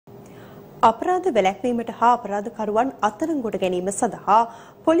අපරාධ වැළැක්වීමට හා අපරාධකරුවන් අත්අඩංගුවට ගැනීම සඳහා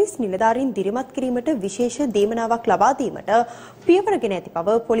පොලිස් නිලධාරීන් දිරිමත් කිරීමට විශේෂ දීමනාවක් ලබා දීමට පියවර ගෙන ඇති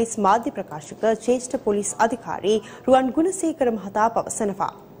බව පොලිස් මාධ්‍ය ප්‍රකාශක ජ්‍යෙෂ්ඨ පොලිස් අධිකාරී රුවන් ගුණසේකර මහතා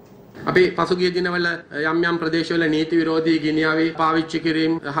පවසනවා. අපි පසුගිය දිනවල යම් ප්‍රදේශවල නීති විරෝධී ගිනිඅවි පාවිච්චි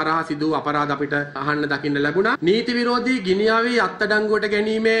කිරීම හරහා සිදු අපරාධ අපිට අහන්න දකින්න ලැබුණා. නීති විරෝධී ගිනිඅවි අත්අඩංගුවට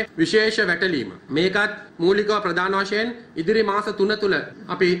ගැනීමේ විශේෂ වැටලීම. මේකත් මූලිකව ප්‍රධාන වශයෙන් ඉදිරි මාස 3 තුල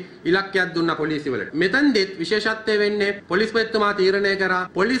අපි ඉලක්කයක් දුන්නා පොලිසිය වලට. මෙතනදීත් විශේෂත්වය වෙන්නේ පොලිස් පෙත්තුමා තීරණය කරා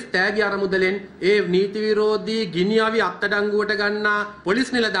පොලිස් තෑගි අරමුදලෙන් ඒ නීති විරෝධී ගිනිඅවි අත්අඩංගුවට ගන්නා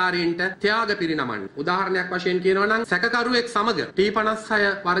පොලිස් නිලධාරීන්ට ත්‍යාග පිරිනමන්න. උදාහරණයක් වශයෙන් කියනවා නම් සැකකරුවෙක් සමග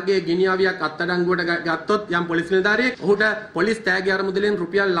T56 වර්ගයේ ගිනිඅවියක් අත්අඩංගුවට ගත්තොත් යම් පොලිස් නිලධාරියෙක් ඔහුට පොලිස් තෑගි අරමුදලෙන්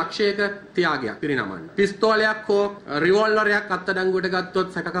රුපියල් ලක්ෂයක ත්‍යාගයක් පිරිනමන්න. පිස්තෝලයක් හෝ රිවෝල්වරයක් අත්අඩංගුවට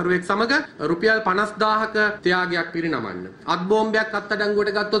ගත්තොත් සැකකරුවෙක් සමග රුපියල් 50000ක ත්‍යාගයක් පිරිනමන්න. අත් බෝම්බයක්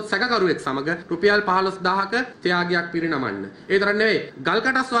අත්අඩංගුවට ගත්තොත් සැකකරුවෙක් සමග රුපියල් 15000ක ත්‍යාගයක් පිරිනමන්න. ඒ තරම් නෙවෙයි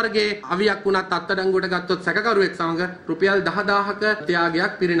ගල්කටස් වර්ගයේ අවියක් වුණත් අත්අඩංගුවට ගත්තොත් සැකකරුවෙක් සමග රුපියල් 10000ක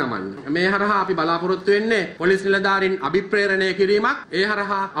ත්‍යාගයක් පිරිනමන්න. මේ හරහා අපි බලාපොරොත්තු වෙන්නේ පොලිස් නිලධාරීන් අභිප්‍රේරණය කිරීමක්. ඒ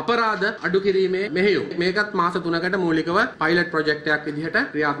හරහා අපරාධ අඩු කිරීමේ මෙහෙයුම්. මේකත් මාස 3කට මූලිකව පයිලට් ප්‍රොජෙක්ට් එකක් විදිහට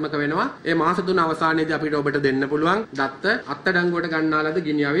ක්‍රියාත්මක වෙනවා. ඒ මාස 3 අවසානයේදී අපිට ඔබට දෙන්න පුළුවන් දත්ත අත්අඩංගුවට ගන්නාලද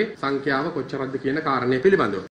ගිනිඅවි සංඛ්‍යාව කොච්චරද කියන කාරණේ පිළිබඳව.